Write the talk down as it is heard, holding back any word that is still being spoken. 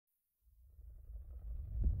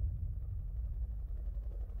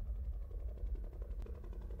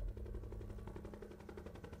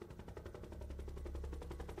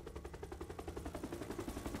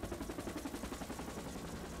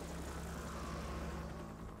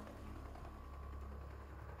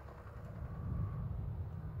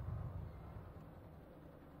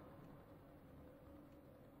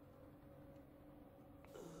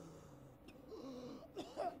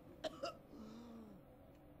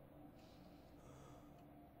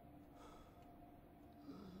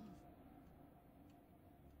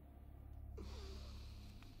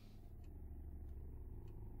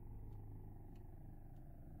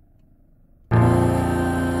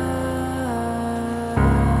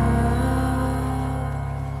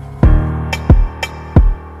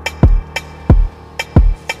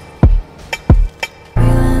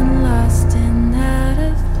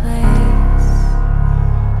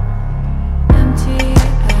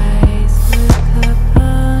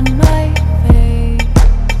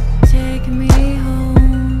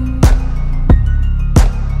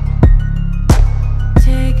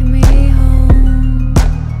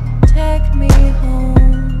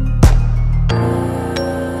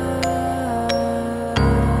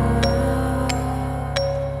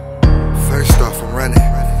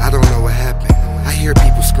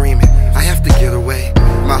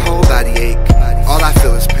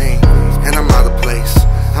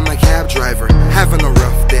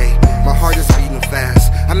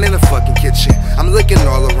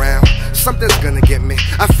get me.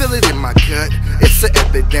 I feel it in my gut, it's an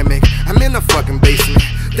epidemic. I'm in a fucking basement,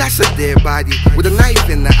 that's a dead body with a knife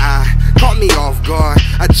in the eye. Caught me off guard,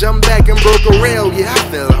 I jumped back and broke a rail, yeah,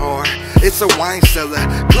 I fell hard. It's a wine cellar,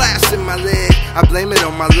 glass in my leg, I blame it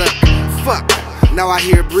on my luck. Fuck, now I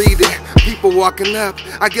hear breathing, people walking up,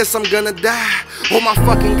 I guess I'm gonna die. Oh my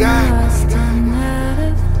fucking God.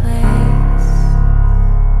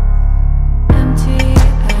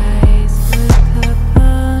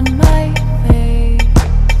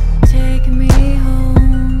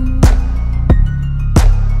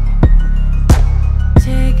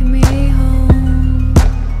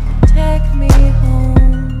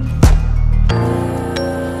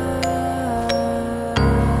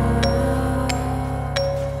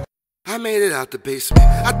 I made it out the basement,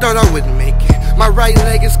 I thought I wouldn't make it. My right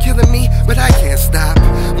leg is killing me, but I can't stop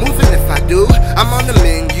moving if I do. I'm on the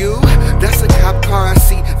menu, that's a cop car I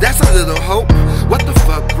see, that's a little hope. What the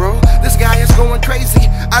fuck, bro? This guy is going crazy,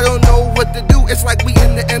 I don't know what to do. It's like we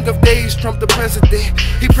in the end of days, Trump the president.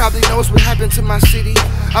 He probably knows what happened to my city.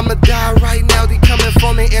 I'ma die right now, they coming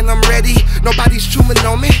for me and I'm ready. Nobody's chewing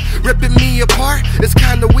on me, ripping me apart. It's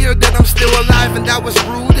kinda weird that I'm still alive and that was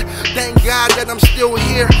rude. Thank God that I'm still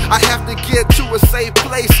here, I have to get to a safe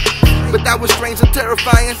place. But that was strange and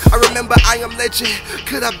terrifying, I remember I am legend.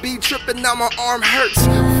 Could I be tripping, now my arm hurts.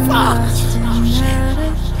 Fuck.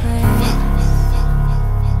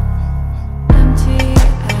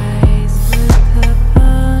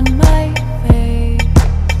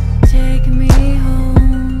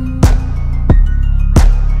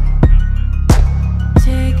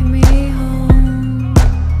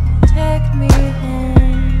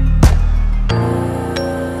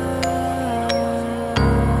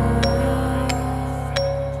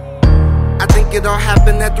 It all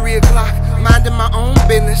happened at 3 o'clock, minding my own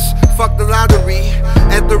business. Fuck the lottery.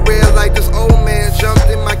 At the red light, this old man jumped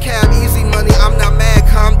in my cab. Easy money, I'm not mad,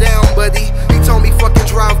 calm down, buddy. He told me fucking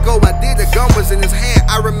drive, go. I did, the gun was in his hand.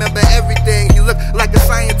 I remember everything. He looked like a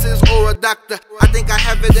scientist or a doctor. I think I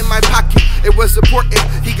have it in my pocket. It was important.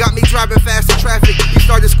 He got me driving fast in traffic. He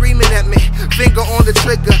started screaming at me, finger on the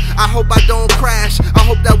trigger. I hope I don't crash. I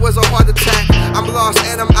hope that was a heart attack. I'm lost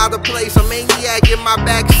and I'm out of place. A maniac in my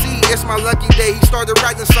backseat. It's my lucky day. He started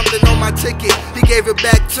writing something on my ticket. He gave it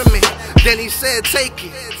back to me. Then he said, take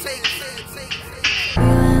it.